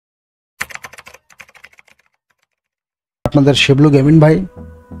আপনাদের শিবলু গেমিং ভাই।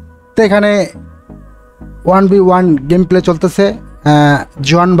 তো এখানে 1v1 গেম প্লে চলতেছে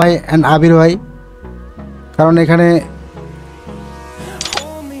জন ভাই অ্যান্ড আবির ভাই, কারণ এখানে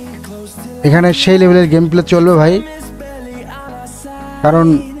সেই লেভেলের গেম প্লে চলবে ভাই, কারণ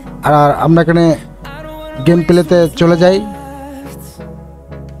আর আমরা এখানে গেম প্লেতে চলে যাই।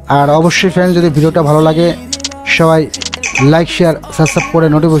 আর অবশ্যই ফ্রেন্ড, যদি ভিডিওটা ভালো লাগে সবাই লাইক শেয়ার সাবস্ক্রাইব করে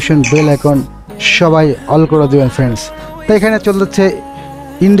নোটিফিকেশন বেল আইকন সবাই অল করে দেবেন ফ্রেন্ডস। তো এখানে চলছে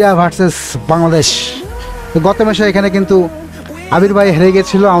ইন্ডিয়া ভার্সেস বাংলাদেশ। তো গত ম্যাচে এখানে কিন্তু আবির ভাই হেরে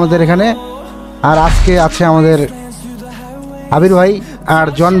গেছিলো আমাদের এখানে, আর আজকে আছে আমাদের আবির ভাই আর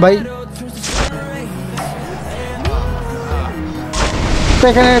জন ভাই। তো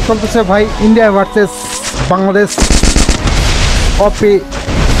এখানে চলতেছে ভাই ইন্ডিয়া ভার্সেস বাংলাদেশ। ওপি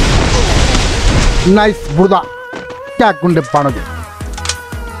নাইস বুড়া क्या गुंडे पानोगे।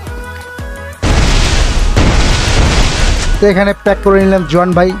 তো এখানে প্যাক করে নিলাম জন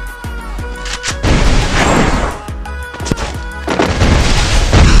ভাই।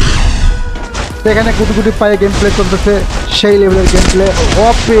 তো এখানে গুটি গুটি পায়ে গেম প্লে চলতেছে, সেই লেভেলের গেম প্লে।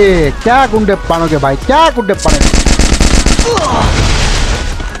 ওপে क्या गुंडे पानोगे भाई, क्या गुंडे पानोगे।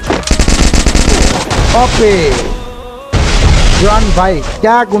 ওপে জন ভাই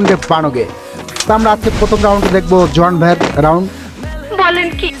क्या गुंडे पानोगे। তো আমরা আজকে প্রথম রাউন্ড দেখবো জন ভাইয়ের রাউন্ড। বলেন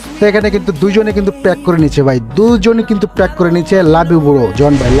কি। তো এখানে কিন্তু দুইজনে কিন্তু প্যাক করে নিচ্ছে ভাই, দুজনই কিন্তু প্যাক করে নিচ্ছে। লাভ ইউ ব্রো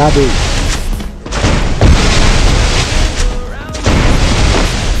জন ভাই, লাভ ইউ।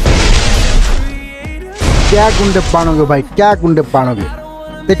 क्या गुंडे पानोगे भाई, क्या गुंडे पानोगे।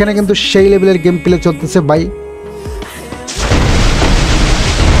 এখানে কিন্তু সেই লেভেলের গেম প্লে চলতেছে ভাই।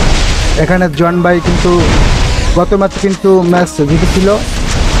 এখানে জন ভাই কিন্তু গত ম্যাচে কিন্তু ম্যাচ জিতেছিল,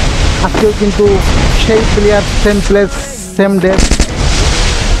 আজকেও কিন্তু সেই player, same place, same day.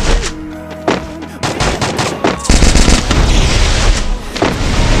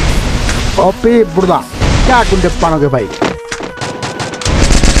 ওপি বুড়া क्या गुंडे पानोगे भाई।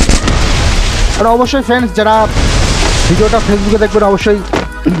 আর অবশ্যই ফ্রেন্ডস, যারা ভিডিওটা ফেসবুকে দেখবেন অবশ্যই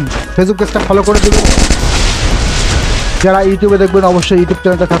ফেসবুক পেজটা ফলো করে দেবেন। যারা ইউটিউবে দেখবেন অবশ্যই ইউটিউব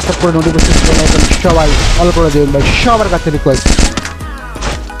চ্যানেলটা সাবস্ক্রাইব করে নোটিফিকেশন সবাই অল করে দেবেন ভাই, সবার কাছে রিকোয়েস্ট।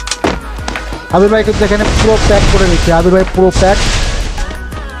 আবির ভাই কিন্তু এখানে পুরো প্যাক করে নিচ্ছে, আবির ভাই পুরো প্যাক।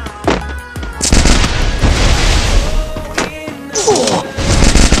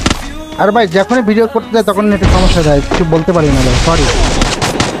 আর ভাই যখনই ভিডিও করতে যায় তখন নেটে সমস্যা যায়, কিছু বলতে পারি না ভাই, সরি।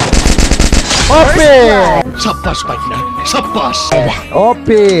 ওপে শাবাশ ভাই, শাবাশ।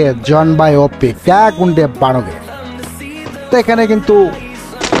 ওপে জন ভাই ওপে क्या गुंडे पानोगे। তো এখানে কিন্তু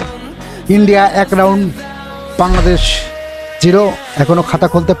ইন্ডিয়া 1 রাউন্ড, বাংলাদেশ 0। এখনো খাতা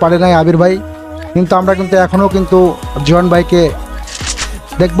খুলতে পারে নাই আবির ভাই, কিন্তু আমরা কিন্তু এখনো কিন্তু জন ভাইকে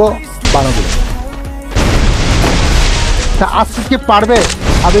দেখবো পারবে। তা আজকে কি পারবে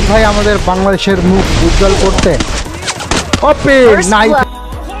আবির ভাই আমাদের বাংলাদেশের মুখ উজ্জ্বল করতে। ওপে নাইস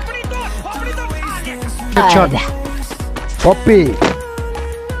শট। ওপে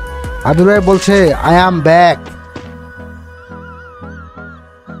আবির ভাই বলছে আই অ্যাম ব্যাক।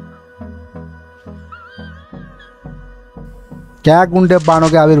 क्या गुंडे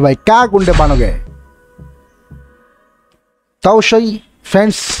पानोगे आबिर भाई, क्या गुंडे पानोगे। तो অবশ্যই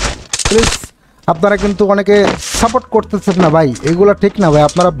ফ্রেন্ডস প্লিজ আপনারা কিন্তু অনেকে সাপোর্ট করতেছেন না ভাই, এগুলো ঠিক না ভাই।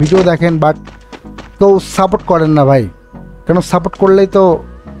 আপনারা ভিডিও দেখেন বাট কেউ সাপোর্ট করেন না ভাই, কেন সাপোর্ট করলেই তো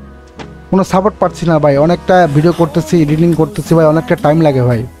কোনো সাপোর্ট পাচ্ছি না ভাই। অনেকটা ভিডিও করতেছি, এডিটিং করতেছি ভাই, অনেকটা টাইম লাগে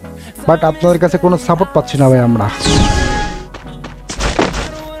ভাই, বাট আপনাদের কাছে কোনো সাপোর্ট পাচ্ছি না ভাই আমরা।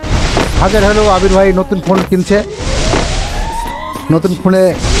 হাজার হলো আবির ভাই নতুন ফোন কিনছে, নতুন ফোনে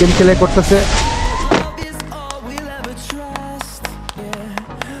গেম প্লে করতেছে।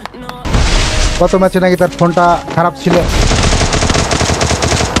 গত ম্যাচে নাকি তার ফোনটা খারাপ ছিল।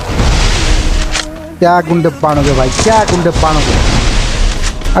 क्या गुंडे पानोगे भाई, क्या गुंडे पानोगे।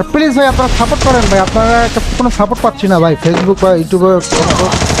 আর প্লিজ ভাই আপনারা সাপোর্ট করেন ভাই, আপনারা কোনো সাপোর্ট পাচ্ছি না ভাই। ফেসবুক বা ইউটিউবে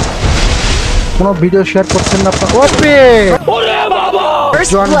কোনো ভিডিও শেয়ার করছেন না আপনারা। ওপে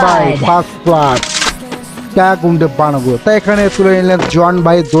জন ভাই ফার্স্ট ক্লাস क्या गुंडे पानोगे। তাই এখানে তুলে নিলেন জন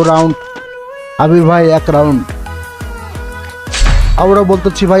ভাই 2 রাউন্ড, আবির ভাই 1 রাউন্ড। আমরা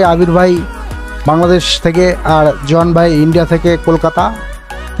বলতেছি ভাই আবির ভাই বাংলাদেশ থেকে আর জন ভাই ইন্ডিয়া থেকে কলকাতা।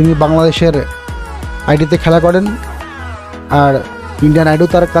 তিনি বাংলাদেশের আইডিতে খেলা করেন আর ইন্ডিয়ান আইডিও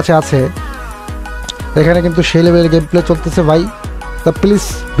তার কাছে আছে। এখানে কিন্তু সেই লেভেলের গেম প্লে চলতেছে ভাই। তা প্লিজ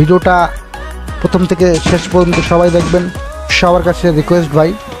ভিডিওটা প্রথম থেকে শেষ পর্যন্ত সবাই দেখবেন, সবার কাছে রিকোয়েস্ট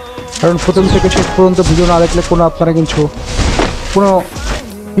ভাই, কারণ প্রথম থেকে শেষ পর্যন্ত ভিডিও না দেখলে কোনো আপনারা কিন্তু কোনো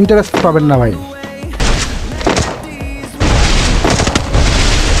ইন্টারেস্ট পাবেন না ভাই।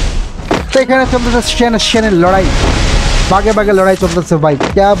 তো এখানে চলতেছে সেনের লড়াই। বাগে বাগে লড়াই চলতেছে ভাই,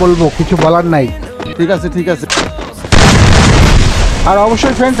 কে বলবো, কিছু বলার নাই। ঠিক আছে ঠিক আছে। আর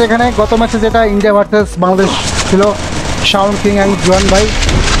অবশ্যই ফ্রেন্ডস, এখানে গত ম্যাচে যেটা ইন্ডিয়া ভার্সেস বাংলাদেশ ছিল, শাওন কিং অ্যান্ড জোয়ান ভাই,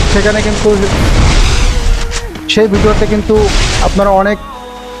 সেখানে কিন্তু সেই ভিডিওতে কিন্তু আপনারা অনেক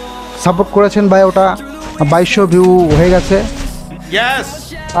সাপোর্ট করেছেন ভাই। ওটা 2200 ভিউ হয়ে গেছে।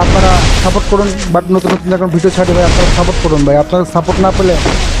 আপনারা সাপোর্ট করুন, বাট নতুন নতুন যখন ভিডিও ছাড়ি ভাই আপনারা সাপোর্ট করুন ভাই। আপনারা সাপোর্ট না পেলে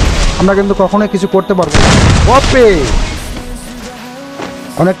আমরা কিন্তু কখনোই কিছু করতে পারবো না। ওপে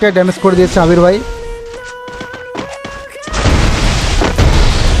অনেকটাই ড্যামেজ করে দিয়েছে আবির ভাই।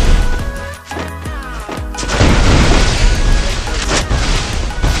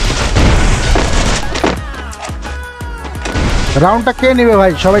 রাউন্ডটা কে নেবে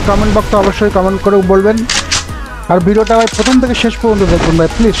ভাই, সবাই কমেন্ট বক্সে অবশ্যই কমেন্ট করে বলবেন। আর ভিডিওটা ভাই প্রথম থেকে শেষ পর্যন্ত দেখুন ভাই,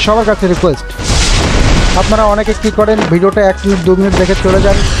 প্লিজ সবার কাছে রিকোয়েস্ট। আপনারা অনেকে কী করেন, ভিডিওটা 1 মিনিট 2 মিনিট দেখে চলে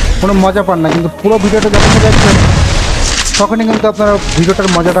যান, কোনো মজা পান না, কিন্তু পুরো ভিডিওটা যখন দেখবেন তখনই কিন্তু আপনারা ভিডিওটার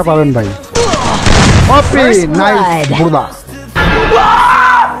মজাটা পাবেন ভাই। ওপি নাইস বুড়া।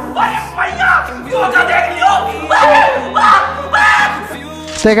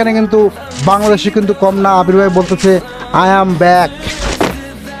 সেখানে কিন্তু বাংলাদেশে কিন্তু কম না, আবির ভাই বলতেছে আই অ্যাম ব্যাক।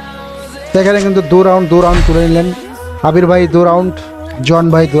 সেখানে কিন্তু 2 রাউন্ড তুলে নিলেন আবির ভাই, 2 রাউন্ড, जॉन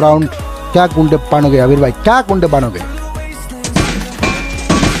भाई 2 राउंड। क्या कुंडे पानोगे आबिर भाई, क्या कुंडे पानोगे?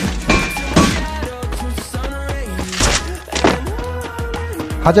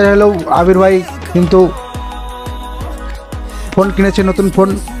 হাজার হ্যালো আবির ভাই কিন্তু ফোন কিনেছে, নতুন ফোন।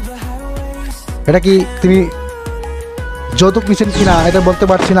 এটা কি তিনি যৌতুক নিছেন কিনা এটা বলতে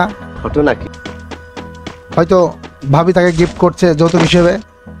পারছি না, ঘটনা কি হয়তো ভাবি তাকে গিফট করছে যৌতুক হিসেবে,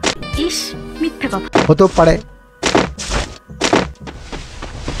 ইস মিথ্যা কথা হতেও পারে।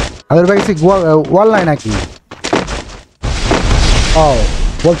 আবির ভাই কি ওয়াল নাই নাকি? ও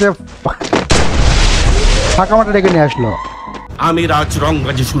বলছে ফাঁকা মাঠে ডেকে নিয়ে আসলো। আমি রাজ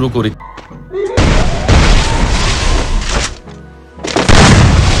রংবাজি শুরু করি।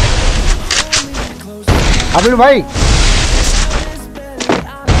 আবির ভাই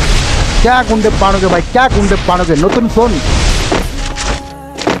क्या कुंडे पानोगे भाई, क्या कुंडे पानोगे? नतून फोन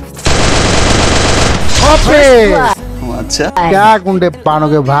আচ্ছা क्या कुंडे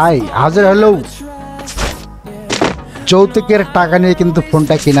पानोगे भाई? हाजिर हेलो যৌতুকের টাকা নিয়ে কিন্তু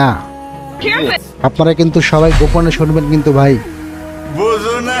ফোনটা কিনা। আপনারা কিন্তু সবাই গোপনে শুনবেন কিন্তু ভাই,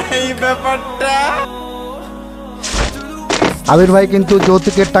 বুঝো না এই ব্যাপারটা। আবির ভাই কিন্তু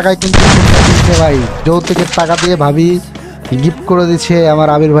যৌতুকের টাকায় কিন্তু ফোনটা কিনছে ভাই। যৌতুকের টাকা দিয়ে ভাবি গিফট করে দিচ্ছে আমার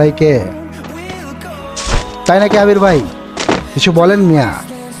আবির ভাইকে, তাই নাকি আবির ভাই? কিছু বলেন মিয়া।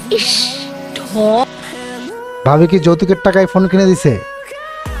 ভাবি কি যৌতুকের টাকায় ফোন কিনে দিছে?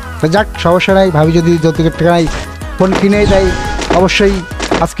 যাক সমস্যা নাই, ভাবি যদি যৌতুকের টাকায় ফোন কিনেই দেয় অবশ্যই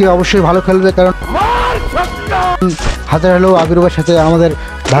আজকে অবশ্যই ভালো খেলবে, কারণ হাজার হলেও আবির ভাইয়ের সাথে আমাদের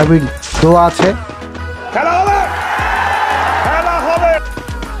ভাবির দোয়া আছে।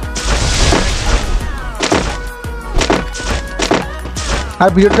 আর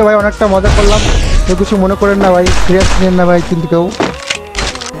ভিডিওটা ভাই অনেকটা মজা করলাম, তো কিছু মনে করেন না ভাই, সিরিয়াস নেন না ভাই কিন্তু কেউ।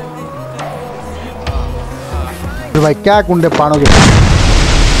 ভাই क्या कुंडे पानोगे?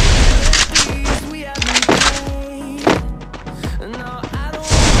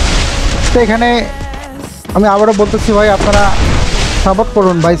 তো এখানে আমি আবারও বলতেছি ভাই, আপনারা সাপোর্ট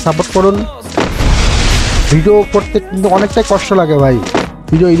করুন ভাই, সাপোর্ট করুন। ভিডিও করতে কিন্তু অনেকটাই কষ্ট লাগে ভাই,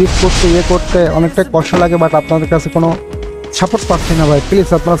 ভিডিও এডিট করতে করতে অনেকটাই কষ্ট লাগে, বাট আপনাদের কাছে কোনো সাপোর্ট পাচ্ছি না ভাই, প্লিজ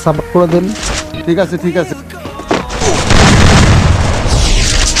আপনারা সাপোর্ট করে দিন। ঠিক আছে ঠিক আছে।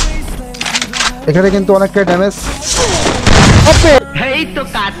 এখানে কিন্তু অনেকটাই ড্যামেজ। এই তো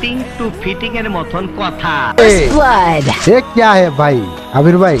কাটিং টু ফিটিং এর মতন কথা। ये क्या है भाई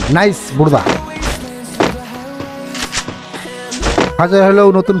আবির ভাই? নাইস বুড়দা। হাজার হলো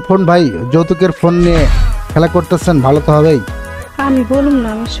নতুন ফোন ভাই, যৌতুকের ফোন নিয়ে খেলা করতেছেন, ভালো তো হবেই। আমি বলুম না,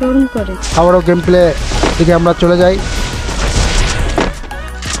 আমার শোরুম করে। আবারও গেম প্লে থেকে আমরা চলে যাই।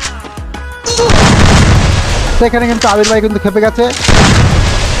 সেখানে কিন্তু আবির ভাই কিন্তু খেপে গেছে।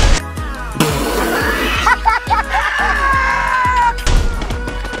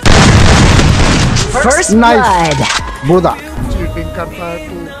 नाइस बुर्दा। चीटिंग करता है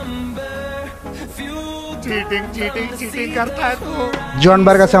तू, चीटिंग चीटिंग चीटिंग करता है तू। जॉन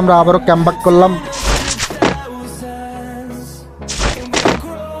भाइয়ের কাছে আমরা আবারও ক্যাম্পব্যাক করলাম।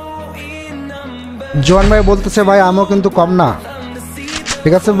 জোয়ান ভাই বলতেছে ভাই আমিও কিন্তু কম না,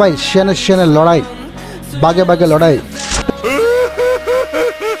 ঠিক আছে ভাই, শেনে শেনে লড়াই, বাগে বাগে লড়াই।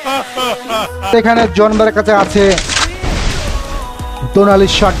 এখানে জোয়ান ভাইয়ের কাছে আছে দোনালি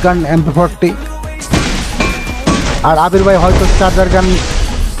শটগান MP40, আর আবির ভাই হয়তো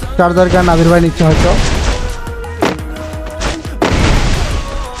চার্জার গান আবির ভাই নিচ্ছে হয়তো।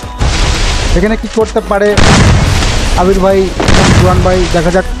 এখানে কি করতে পারে আবির ভাই জোয়ান ভাই,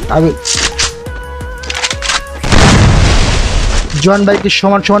 দেখা যাক। জোয়ান ভাই কি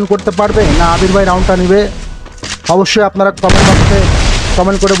সমান সমান করতে পারবে না আবির ভাই রাউন্ডটা নেবে? অবশ্যই আপনারা কমেন্ট বক্সে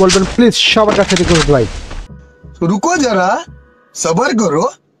কমেন্ট করে বলবেন প্লিজ, সবার কাছে রিকোয়েস্ট ভাই। रुको जरा सबर करो,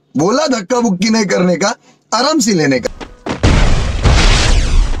 बोला धक्का बुक्की नहीं करने का, आराम से लेने का।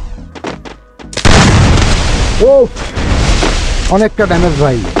 ও অনেকটা ড্যামেজ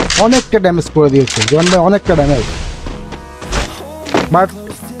ভাই, অনেকটা ড্যামেজ করে দিয়েছে জোয়ান ভাই, অনেকটা ড্যামেজ। বাট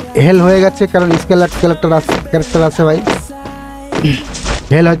হেল হয়ে গেছে, কারণ ক্যারেক্টার আছে ভাই,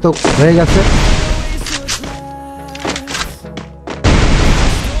 হেল হয়তো হয়ে গেছে।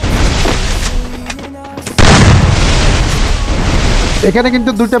 এখানে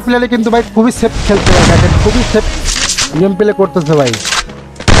কিন্তু দুটো প্লেয়ারে কিন্তু ভাই খুবই সেফ খেলতে ভাই, দেখেন খুবই সেফ গেম প্লে করতেছে ভাই।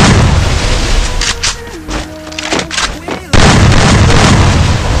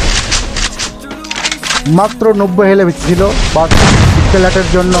 মাত্র 90 হেলে বেঁচে ছিল, বাট প্লেয়ারের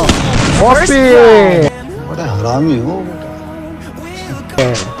জন্য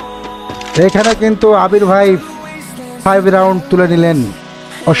এখানে কিন্তু আবির ভাই 5 রাউন্ড তুলে নিলেন।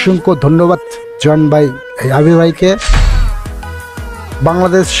 অসংখ্য ধন্যবাদ জন ভাই, আবির ভাইকে।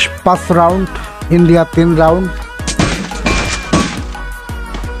 Bangladesh 5 round, India 3 round.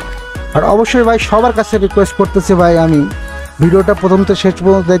 আর অবশ্যই ভাই সবার কাছে রিকোয়েস্ট করতেছি ভাই, আমি ভিডিওটা প্রথম থেকে শেষ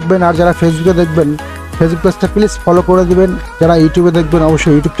পর্যন্ত দেখবেন। আর যারা ফেসবুকে দেখবেন ফেসবুক পেজটা প্লিজ ফলো করে দিবেন। যারা ইউটিউবে দেখবেন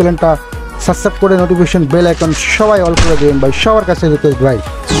অবশ্যই ইউটিউব চ্যানেলটা সাবস্ক্রাইব করে নোটিফিকেশন বেল আইকন সবাই অল করে দেবেন ভাই, সবার কাছে রিকোয়েস্ট ভাই।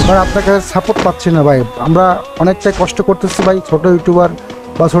 কারণ আপনার কাছে সাপোর্ট পাচ্ছি না ভাই, আমরা অনেকটাই কষ্ট করতেছি ভাই, ছোটো ইউটিউবার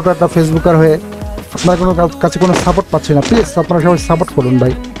বা ছোটো একটা ফেসবুকার হয়ে আপনার কোনো কাছে কোনো সাপোর্ট পাচ্ছি না। প্লিজ আপনারা সবাই সাপোর্ট করুন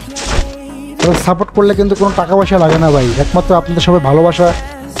ভাই, সাপোর্ট করলে কিন্তু কোনো টাকা পয়সা লাগে না ভাই, একমাত্র আপনাদের সবাই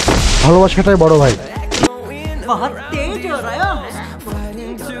ভালোবাসাটাই বড় ভাই।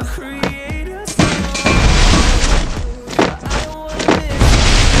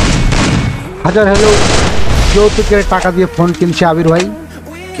 হাজার হ্যালো যৌতুকের টাকা দিয়ে ফোন কিনছে আবির ভাই।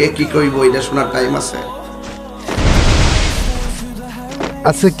 কে কি কইব এটা শোনার টাইম আছে?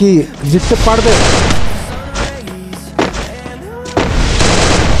 আচ্ছা কি জিততে পারবে?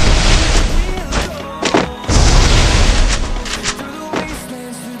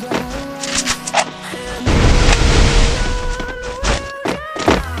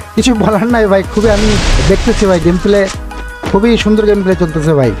 কিছু বলার নাই ভাই, খুবই আমি দেখতেছি ভাই গেম প্লে, খুবই সুন্দর গেম প্লে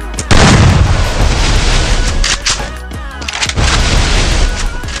চলতেছে ভাই।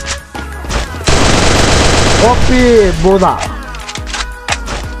 ওপি বোদা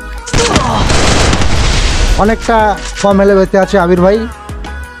অনেকটা কম হেলে বেঁচে আছে আবির ভাই,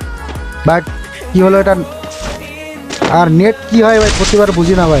 বাট কি হলো এটা, আর নেট কি হয় ভাই প্রতিবার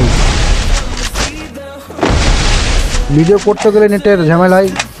বুঝি না ভাই, ভিডিও করতে গেলে নেটের ঝামেলা হয়।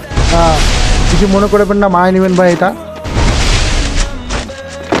 কিছু মনে করবেন না, মায় নেবেন ভাই এটা।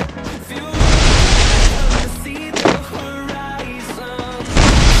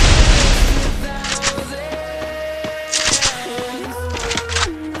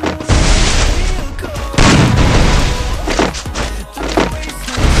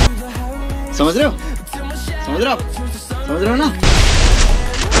 समझ रहे हो ना?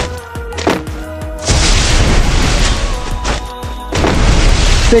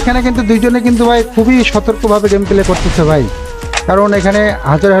 তো এখানে কিন্তু দুইজনে কিন্তু ভাই খুবই সতর্কভাবে গেম প্লে করতেছে ভাই, কারণ এখানে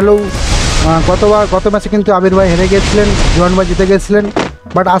হাজার হলেও গত ম্যাচে কিন্তু আবির ভাই হেরে গিয়েছিলেন, জোয়ান ভাই জিতে গিয়েছিলেন,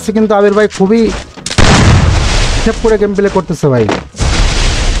 বাট আজকে কিন্তু আবির ভাই খুবই সেভ করে গেম প্লে করতেছে ভাই।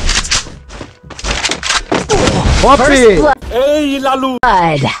 এই লালু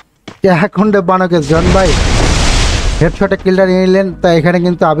খন্ডে বানকে জন ভাই হেডশটে কিলটা নিয়ে নিলেন। তাই এখানে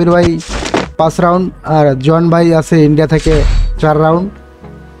কিন্তু আবির ভাই 5 রাউন্ড আর জন ভাই আছে ইন্ডিয়া থেকে 4 রাউন্ড।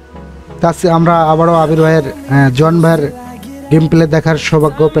 তাতে আমরা আবারও আবির ভাইয়ের জন ভাইয়ের গেম প্লে দেখার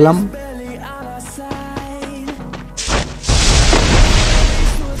সৌভাগ্য পেলাম।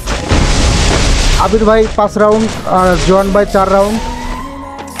 আবির ভাই 5 রাউন্ড আর জন ভাই 4 রাউন্ড।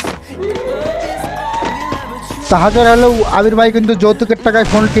 হাজার হলেও আবির ভাই কিন্তু যৌতুকের টাকায়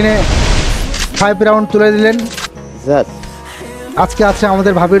ফোন কিনে 5 রাউন্ড তুলে দিলেন। আজকে আছে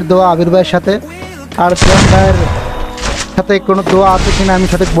আমাদের ভাবির দোয়া আবির ভাইয়ের সাথে, আর জন ভাইয়ের সাথে কোনো দোয়া আছে কিনা আমি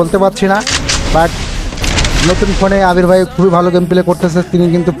সঠিক বলতে পারছি না, বাট নতুন ফোনে আবির ভাই খুবই ভালো গেম প্লে করতেছে, তিনি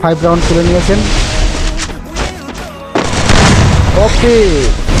কিন্তু 5 রাউন্ড তুলে নিয়েছেন। ওকে,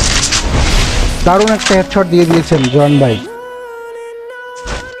 দারুণ একটা হেডশট দিয়ে দিয়েছেন জন ভাই।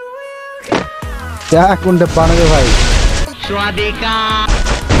 কোনটা বানাবে ভাই,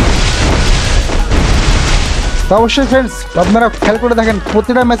 তো অবশ্যই ফ্রেন্ডস আপনারা খেয়াল করে দেখেন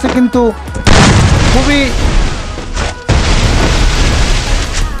প্রতিটা ম্যাচে কিন্তু খুবই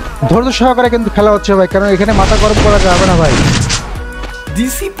ধৈর্য সহকারে কিন্তু খেলা হচ্ছে ভাই, কারণ এখানে মাথা গরম করা যাবে না ভাই।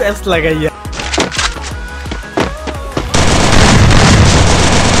 ডিসি প্যাস লাগাইয়া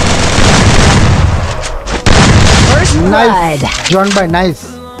नाइस जॉन भाई नाइस।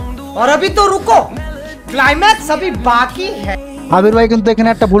 और अभी तो रुको, क्लाइमैक्स अभी बाकी है। আবির ভাই কিন্তু এখানে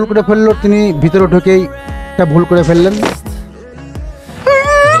একটা ভুল করে ফেললো, তিনি ভিতরে ঢুকেই একটা ভুল করে ফেললেন।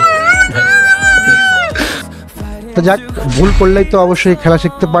 তো যাক, ভুল করলেই তো অবশ্যই খেলা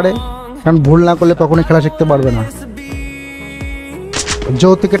শিখতে পারে, কারণ ভুল না করলে কখনোই খেলা শিখতে পারবে না।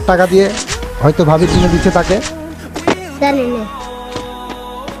 যৌতুকের টাকা দিয়ে হয়তো ভাবি কিনে দিচ্ছে তাকে।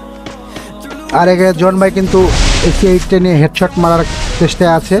 আর এখানে জন ভাই কিন্তু AK-8 নিয়ে হেডশট মারার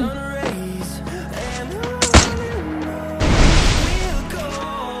চেষ্টায় আছে।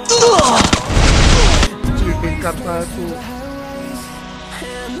 चीटिंग करता है तू,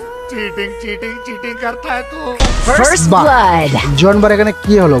 चीटिंग चीटिंग चीटिंग करता है तू। জন ভাই এখানে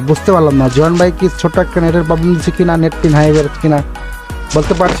কি হলো বুঝতে পারলাম না। জন ভাই কি ছোট একটা নেটের প্রবলেম দিচ্ছে কিনা, নেট পিন হাইওয়ে কিনা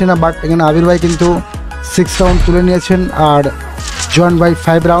বলতে পারছি না। বাট এখানে আবির ভাই কিন্তু 6 রাউন্ড তুলে নিয়েছেন, আর জন ভাই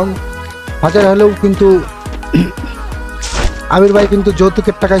 5 রাউন্ড। হাজার হলেও কিন্তু আবির ভাই কিন্তু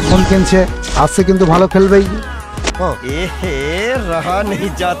যৌতুকের টাকায় ফোন কিনছে, আজকে কিন্তু ভালো খেলবেই। रहा नहीं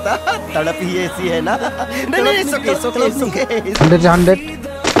जाता, तड़प ही ऐसी है ना। नहीं सुके 100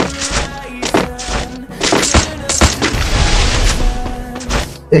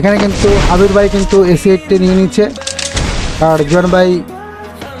 এখানে কিন্তু আবির ভাই কিন্তু AC-8 নিয়ে নিচ্ছে, আর জন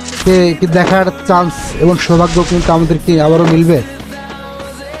ভাইকে কি দেখার চান্স এবং সৌভাগ্য কিন্তু আমাদেরকে আবারও মিলবে।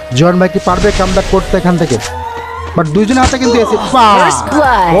 জন ভাই কি পারবে কামব্যাক করতে এখান থেকে? বাট দুইজনের হাতে কিন্তু এসে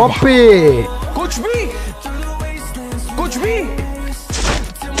ওপে कुछ भी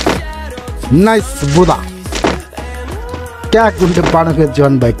नाइस बुदा। क्या गुंडे पानोगे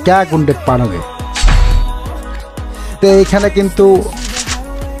जॉन भाई, क्या गुंडे पानोगे। তো এখানে কিন্তু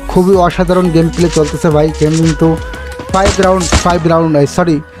খুবই অসাধারণ গেম প্লে চলতেছে ভাই। কিন্তু 5 রাউন্ড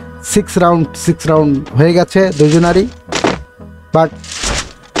সরি 6 রাউন্ড হয়ে গেছে দুজনারই। বাট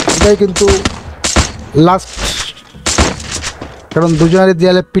এটাই কিন্তু লাস্ট, কারণ দুজনারই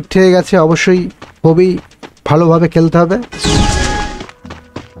দেয়ালে পিঠ থেকে গেছে। অবশ্যই খুবই ভালোভাবে খেলতে হবে,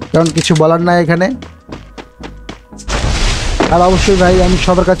 কারণ কিছু বলার নাই এখানে। আর অবশ্যই ভাই আমি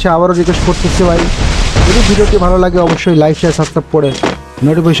সবার কাছে আবারও রিকোয়েস্ট করতেছি ভাই, যদি ভিডিওটি ভালো লাগে অবশ্যই লাইক শেয়ার সাবস্ক্রাইব করে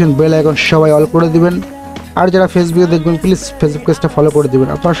নোটিফিকেশন বেল আইকন সবাই অল করে দিবেন। আর যারা ফেসবুকে দেখবেন প্লিজ ফেসবুক পেজটা ফলো করে দিবেন।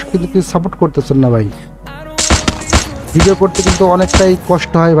 আপনারা কিন্তু কিছু সাপোর্ট করতেছেন না ভাই। ভিডিও করতে কিন্তু অনেকটাই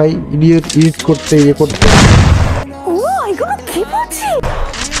কষ্ট হয় ভাই, এডিট করতে করতে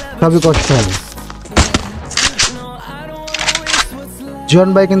সবই কষ্ট হয়। জন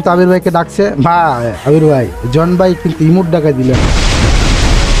ভাই কিন্তু আবির ভাইকে ডাকছে। ভাই আবির ভাই, জন ভাই কিন্তু ইমোট ডাকা দিলেন।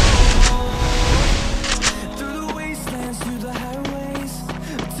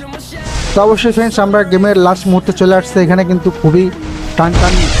 তো অবশ্যই ফ্রেন্ডস, আমরা গেমের লাস্ট মুহূর্তে চলে আসছে। এখানে কিন্তু খুবই টান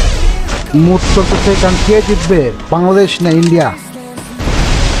মুহূর্ত চলতেছে, কারণ কে জিতবে, বাংলাদেশ না ইন্ডিয়া।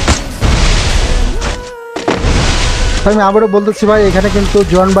 আমি আবারও বলতেছি ভাই, এখানে কিন্তু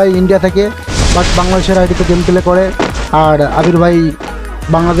জন ভাই ইন্ডিয়া থেকে বাট বাংলাদেশের আইডিতে গেম প্লে করে, আর আবির ভাই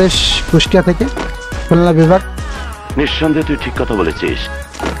বাংলাদেশ কুষ্টিয়া থেকে খুলনা বিভাগ। নিঃসন্দেহে তুই ঠিক কথা বলেছিস।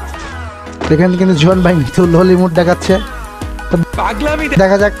 এখানে কিন্তু জন ভাই কিন্তু লোলি মুড দেখাচ্ছে।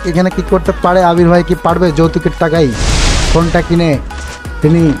 দেখা যাক এখানে কি করতে পারে আবির ভাই, কি পারবে যৌতুকের টাকায় ফোনটা কিনে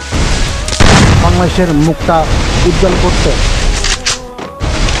তিনি বাংলাদেশের মুখটা উজ্জ্বল করতে।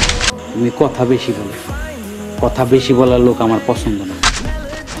 তুমি কথা বেশি বলো, কথা বেশি বলার লোক আমার পছন্দ না।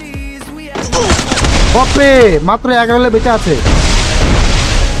 ওপে মাত্র 11 হলে বেঁচে আছে,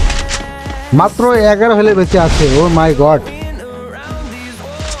 মাত্র 11 হলে বেঁচে আছে। ও মাই গড,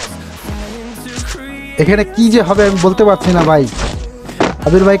 এখানে কি যে হবে আমি বলতে পারছি না ভাই।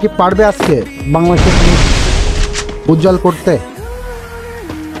 আবির ভাই কি পারবে আজকে বাংলাদেশের উজ্জ্বল করতে?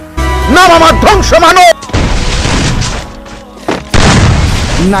 না মামা ধ্বংস মানো।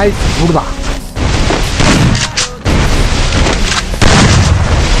 নাইস বুড়া।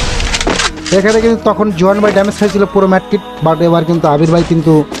 এখানে কিন্তু তখন জন ভাই ড্যামেজ খাইছিল পুরো ম্যাট কিট, বাট এবার কিন্তু আবির ভাই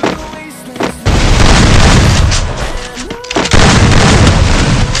কিন্তু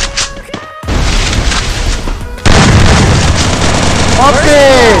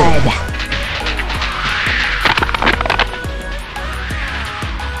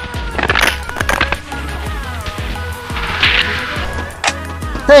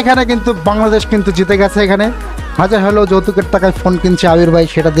এখানে কিন্তু বাংলাদেশ কিন্তু জিতে গেছে। এখানে হাজার হলেও যৌতুকের টাকায় ফোন কিনছে আবির ভাই,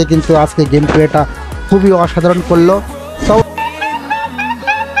 সেটা দিয়ে কিন্তু আজকে গেম প্লেটা খুবই অসাধারণ করলো। তো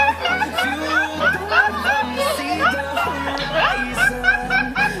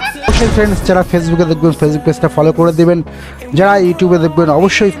অবশ্যই ফ্রেন্ডস, যারা ফেসবুকে দেখবেন ফেসবুক পেজটা ফলো করে দিবেন, যারা ইউটিউবে দেখবেন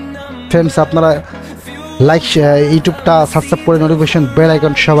অবশ্যই ফ্রেন্ডস আপনারা লাইক ইউটিউবটা সাবস্ক্রাইব করে নোটিফিকেশন বেল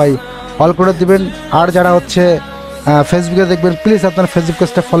আইকন সবাই অল করে দিবেন। আর যারা হচ্ছে ফেসবুকে দেখবেন প্লিজ আপনারা ফেসবুক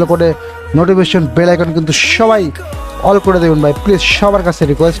পেজটা ফলো করে নোটিফিকেশন বেল আইকন কিন্তু সবাই অল করে দেবেন ভাই, প্লিজ সবার কাছে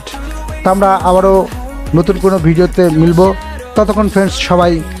রিকোয়েস্ট। তা আমরা আবারও নতুন কোনো ভিডিওতে মিলবো, ততক্ষণ ফ্রেন্ডস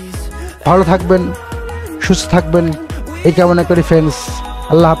সবাই ভালো থাকবেন, সুস্থ থাকবেন এই কামনা করি ফ্রেন্ডস।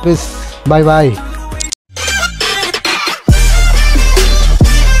 আল্লাহ হাফিজ, বাই বাই।